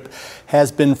road trip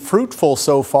has been fruitful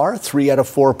so far, 3 out of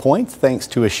 4 points, thanks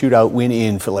to a shootout win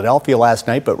in Philadelphia last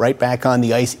night, but right back on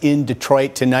the ice in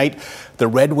Detroit tonight. The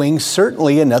Red Wings,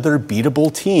 certainly another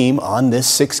beatable team on this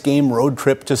 6-game road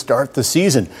trip to start the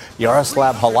season.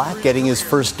 Yaroslav Halak getting his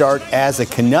first start as a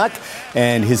Canuck,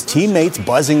 and his teammates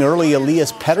buzzing early.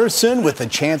 Elias Pettersson with a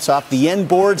chance off the end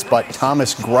boards, but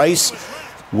Thomas Greiss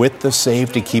with the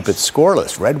save to keep it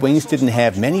scoreless. Red Wings didn't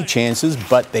have many chances,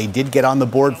 but they did get on the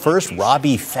board first.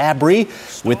 Robbie Fabry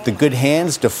with the good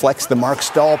hands deflects the Mark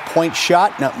Stahl point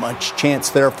shot. Not much chance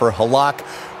there for Halak.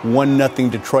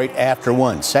 1-0 Detroit after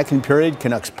one. Second period,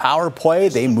 Canucks power play.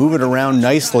 They move it around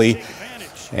nicely.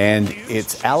 And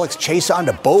it's Alex Chiasson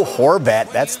to Bo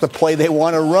Horvat. That's the play they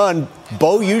want to run.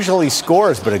 Bo usually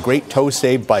scores, but a great toe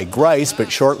save by Greiss.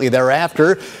 But shortly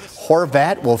thereafter,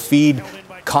 Horvat will feed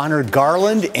Connor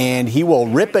Garland, and he will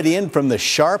rip it in from the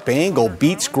sharp angle.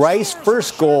 Beats Greiss.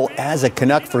 First goal as a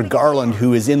Canuck for Garland,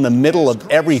 who is in the middle of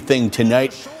everything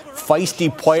tonight.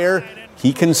 Feisty player.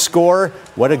 He can score.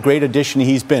 What a great addition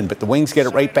he's been. But the Wings get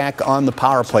it right back on the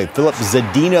power play. Philip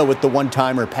Zadina with the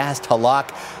one-timer past Halak.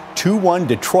 2-1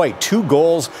 Detroit. 2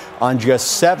 goals on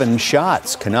just 7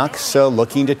 shots. Canucks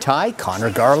looking to tie.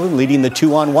 Connor Garland leading the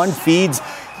 2-on-1 feeds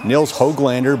Nils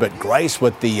Höglander, but Greiss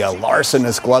with the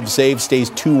larcenous glove save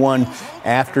stays 2-1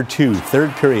 after 2.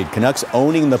 Third period, Canucks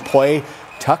owning the play.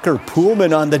 Tucker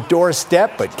Poolman on the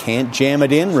doorstep, but can't jam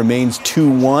it in. Remains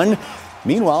 2-1.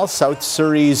 Meanwhile, South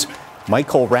Surrey's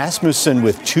Michael Rasmussen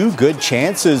with 2 good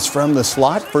chances from the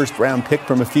slot. First round pick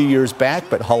from a few years back,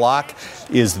 but Halak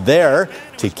is there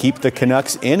to keep the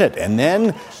Canucks in it. And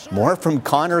then more from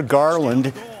Connor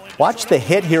Garland. Watch the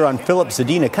hit here on Philip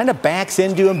Zadina. Kind of backs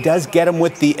into him, does get him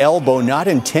with the elbow. Not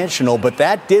intentional, but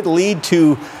that did lead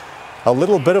to a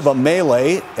little bit of a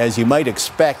melee, as you might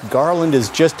expect. Garland is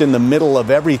just in the middle of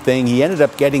everything. He ended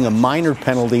up getting a minor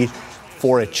penalty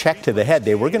for a check to the head.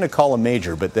 They were going to call a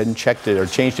major, but then checked it or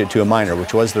changed it to a minor,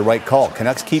 which was the right call.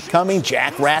 Canucks keep coming.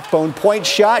 Jack Rathbone point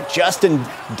shot. Justin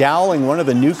Dowling, one of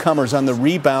the newcomers on the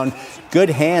rebound.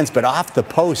 Good hands, but off the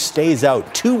post, stays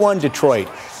out. 2-1 Detroit,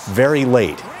 very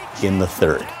late in the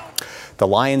third. The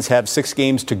Lions have 6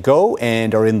 games to go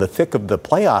and are in the thick of the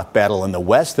playoff battle in the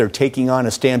West. They're taking on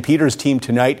a Stampeders team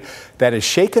tonight that has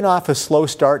shaken off a slow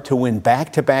start to win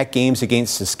back-to-back games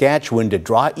against Saskatchewan to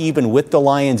draw even with the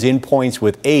Lions in points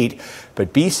with 8.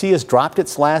 But BC has dropped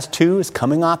its last 2, is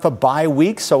coming off a bye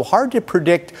week, so hard to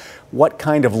predict what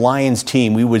kind of Lions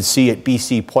team we would see at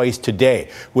BC Place today.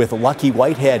 With Lucky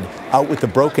Whitehead out with a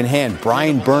broken hand,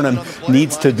 Brian Burnham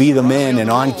needs to be the man,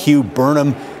 and on cue,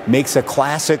 Burnham makes a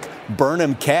classic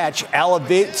Burnham catch,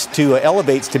 elevates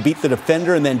to beat the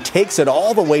defender, and then takes it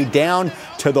all the way down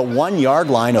to the 1-yard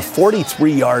line, a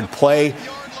 43-yard play.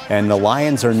 And the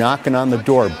Lions are knocking on the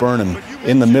door. Burnham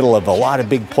in the middle of a lot of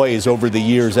big plays over the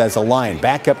years as a Lion.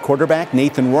 Backup quarterback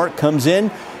Nathan Rourke comes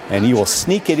in, and he will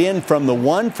sneak it in from the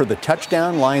 1 for the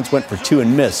touchdown. Lions went for 2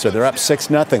 and missed, so they're up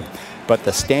 6-0. But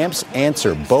the Stamps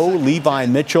answer. Bo Levi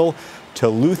Mitchell to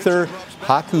Luther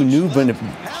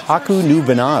Hakunuvanu.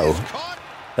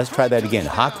 Let's try that again.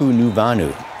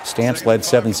 Hakunuvanu. Stamps led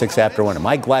 7-6 after one. Am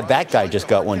I glad that guy just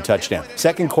got one touchdown?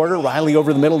 Second quarter, Riley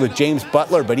over the middle to James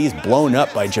Butler, but he's blown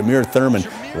up by Jameer Thurman.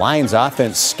 Lions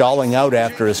offense stalling out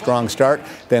after a strong start.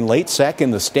 Then late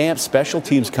second, the Stamps special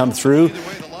teams come through.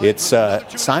 It's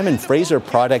Simon Fraser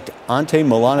product Ante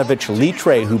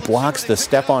Milanovic-Litre who blocks the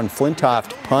Stefan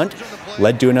Flintoft punt.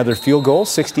 Led to another field goal,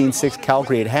 16-6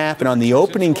 Calgary at half. And on the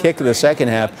opening kick of the second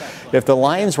half, if the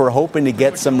Lions were hoping to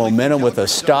get some momentum with a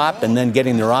stop and then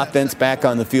getting their offense back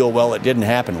on the field, well, it didn't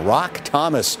happen. Rock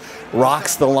Thomas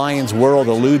rocks the Lions' world,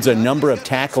 eludes a number of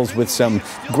tackles with some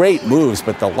great moves,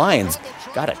 but the Lions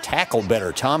got to tackle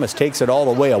better. Thomas takes it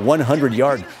all the way, a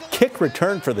 100-yard kick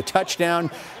return for the touchdown,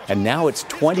 and now it's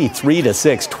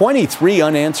 23-6. 23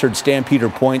 unanswered Stampeder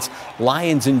points.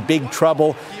 Lions in big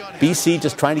trouble. BC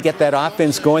just trying to get that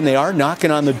offense going. They are knocking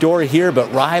on the door here,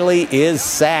 but Riley is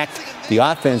sacked. The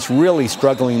offense really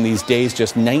struggling these days,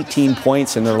 just 19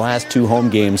 points in their last 2 home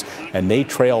games, and they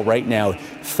trail right now.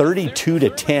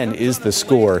 32-10 is the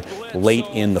score late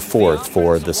in the fourth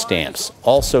for the Stamps.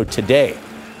 Also today,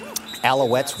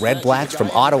 Alouettes Red Blacks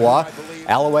from Ottawa.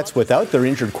 Alouettes without their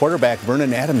injured quarterback,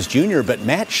 Vernon Adams Jr., but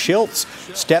Matt Schiltz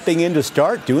stepping in to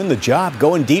start, doing the job,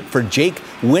 going deep for Jake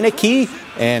Winicky.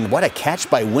 And what a catch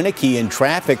by Winicky in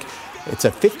traffic. It's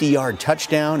a 50-yard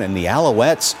touchdown, and the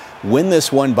Alouettes win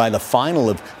this one by the final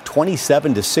of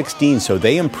 27-16, so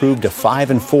they improved to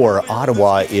 5-4.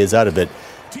 Ottawa is out of it.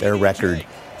 Their record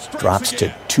drops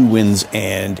to 2 wins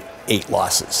and 8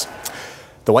 losses.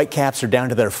 The Whitecaps are down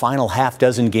to their final half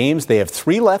dozen games. They have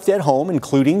 3 left at home,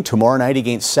 including tomorrow night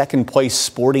against second-place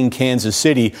Sporting Kansas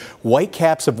City.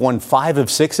 Whitecaps have won 5 of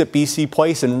 6 at BC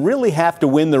Place and really have to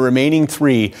win the remaining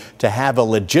 3 to have a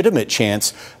legitimate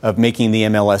chance of making the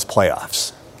MLS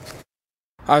playoffs.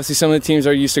 Obviously, some of the teams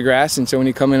are used to grass, and so when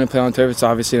you come in and play on turf, it's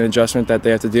obviously an adjustment that they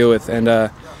have to deal with.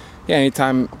 And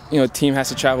anytime a team has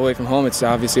to travel away from home, it's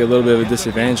obviously a little bit of a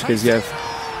disadvantage because you have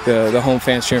the home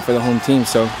fans cheering for the home team.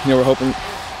 So, we're hoping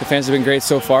the fans have been great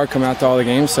so far, coming out to all the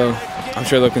games. So I'm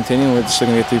sure they'll continue. We're just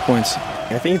looking to get 3 points.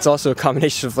 I think it's also a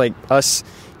combination of us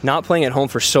not playing at home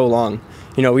for so long.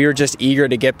 We were just eager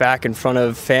to get back in front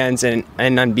of fans and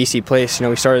on BC Place.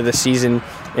 We started the season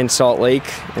in Salt Lake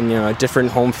and a different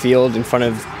home field in front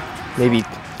of maybe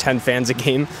 10 fans a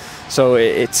game. So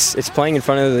it's playing in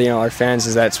front of our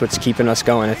fans that's what's keeping us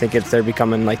going. I think they're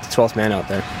becoming like the 12th man out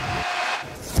there.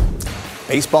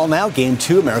 Baseball now, Game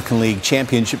 2, American League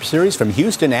Championship Series from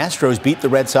Houston. Astros beat the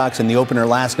Red Sox in the opener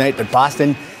last night, but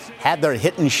Boston had their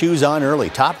hitting shoes on early.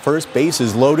 Top first,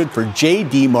 bases loaded for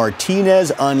J.D.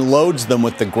 Martinez, unloads them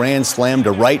with the grand slam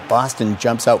to right. Boston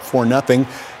jumps out 4-0.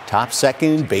 Top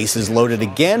second, bases loaded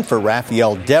again for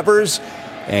Rafael Devers,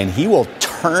 and he will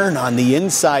turn on the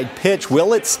inside pitch.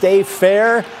 Will it stay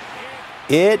fair?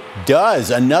 It does.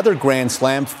 Another grand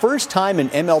slam. First time in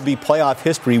MLB playoff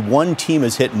history, one team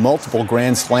has hit multiple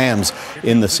grand slams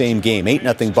in the same game.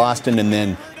 8-0 Boston, and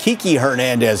then Kiki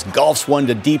Hernandez golfs one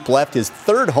to deep left, his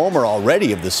 3rd homer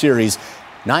already of the series.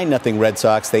 9-0 Red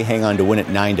Sox. They hang on to win it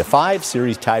 9-5.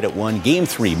 Series tied at 1. Game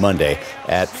 3 Monday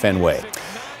at Fenway.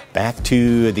 Back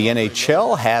to the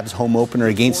NHL. Habs home opener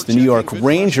against the New York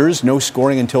Rangers. No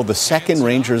scoring until the second.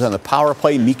 Rangers on the power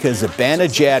play. Mika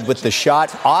Zibanejad with the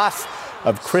shot off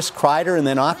of Chris Kreider and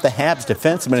then off the Habs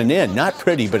defenseman and in. Not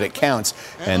pretty, but it counts.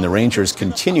 And the Rangers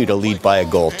continue to lead by a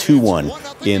goal,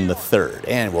 2-1 in the third.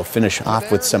 And we'll finish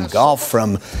off with some golf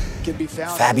from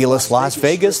fabulous Las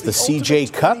Vegas, the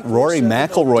CJ Cup. Rory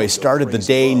McIlroy started the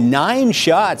day 9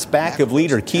 shots back of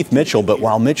leader Keith Mitchell, but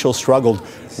while Mitchell struggled,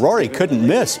 Rory couldn't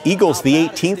miss. Eagles the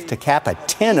 18th to cap a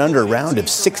 10-under round of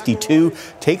 62.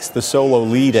 Takes the solo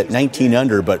lead at 19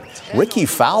 under, but Ricky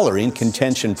Fowler in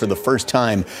contention for the first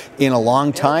time in a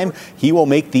long time. He will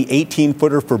make the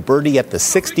 18-footer for birdie at the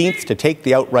 16th to take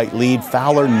the outright lead.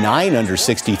 Fowler 9 under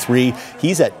 63.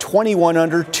 He's at 21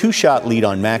 under, 2-shot lead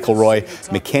on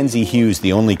McIlroy. Mackenzie Hughes,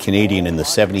 the only Canadian in the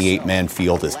 78-man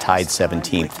field, is tied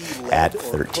 17th at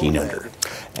 13 under.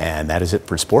 And that is it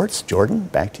for sports. Jordan,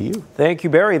 back to you. Thank you,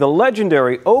 Barry. The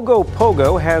legendary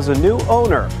Ogopogo has a new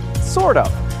owner. Sort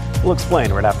of. We'll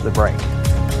explain right after the break.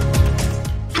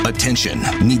 Attention.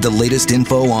 Need the latest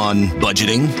info on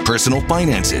budgeting, personal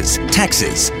finances,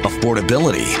 taxes,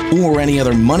 affordability, or any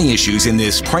other money issues in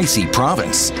this pricey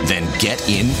province? Then get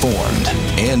informed.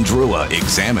 Andrua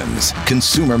examines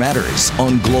Consumer Matters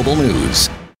on Global News.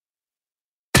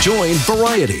 Join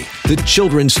Variety, the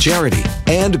children's charity,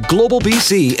 and Global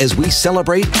BC as we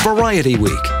celebrate Variety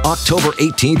Week, October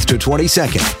 18th to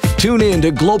 22nd. Tune in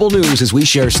to Global News as we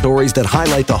share stories that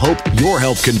highlight the hope your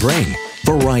help can bring.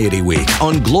 Variety Week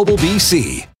on Global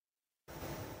BC.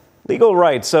 Legal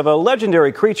rights of a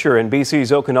legendary creature in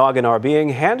BC's Okanagan are being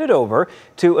handed over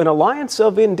to an alliance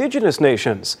of Indigenous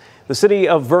nations. The city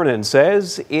of Vernon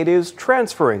says it is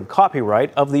transferring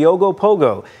copyright of the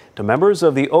Ogopogo to members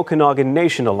of the Okanagan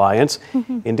Nation Alliance.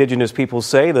 Indigenous peoples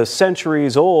say the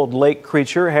centuries-old lake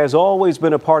creature has always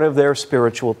been a part of their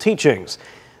spiritual teachings.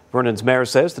 Vernon's mayor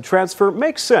says the transfer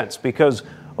makes sense because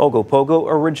Ogopogo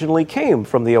originally came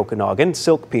from the Okanagan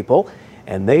Silk people,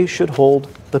 and they should hold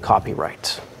the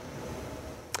copyright.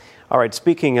 All right,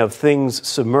 speaking of things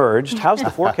submerged, how's the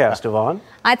forecast, Yvonne?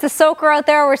 It's a soaker out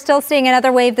there. We're still seeing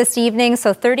another wave this evening,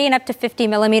 so 30 and up to 50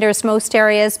 millimeters most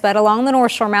areas, but along the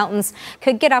North Shore Mountains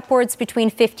could get upwards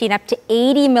between 50 and up to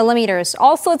 80 millimeters.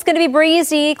 Also, it's going to be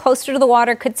breezy, closer to the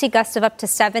water, could see gusts of up to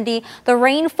 70. The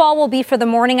rainfall will be for the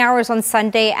morning hours on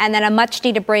Sunday, and then a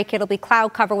much-needed break. It'll be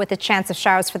cloud cover with a chance of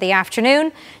showers for the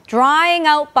afternoon. Drying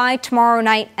out by tomorrow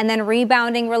night, and then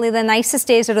rebounding. Really, the nicest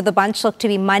days out of the bunch look to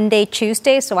be Monday,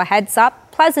 Tuesday, so a heads up.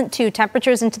 Pleasant too,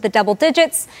 temperatures into the double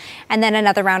digits, and then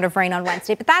another round of rain on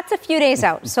Wednesday. But that's a few days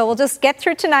out, so we'll just get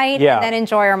through tonight and then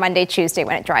enjoy our Monday, Tuesday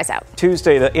when it dries out.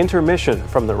 Tuesday, the intermission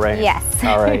from the rain. Yes.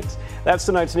 All right. That's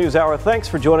tonight's News Hour. Thanks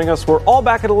for joining us. We're all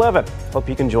back at 11. Hope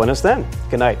you can join us then.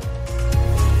 Good night.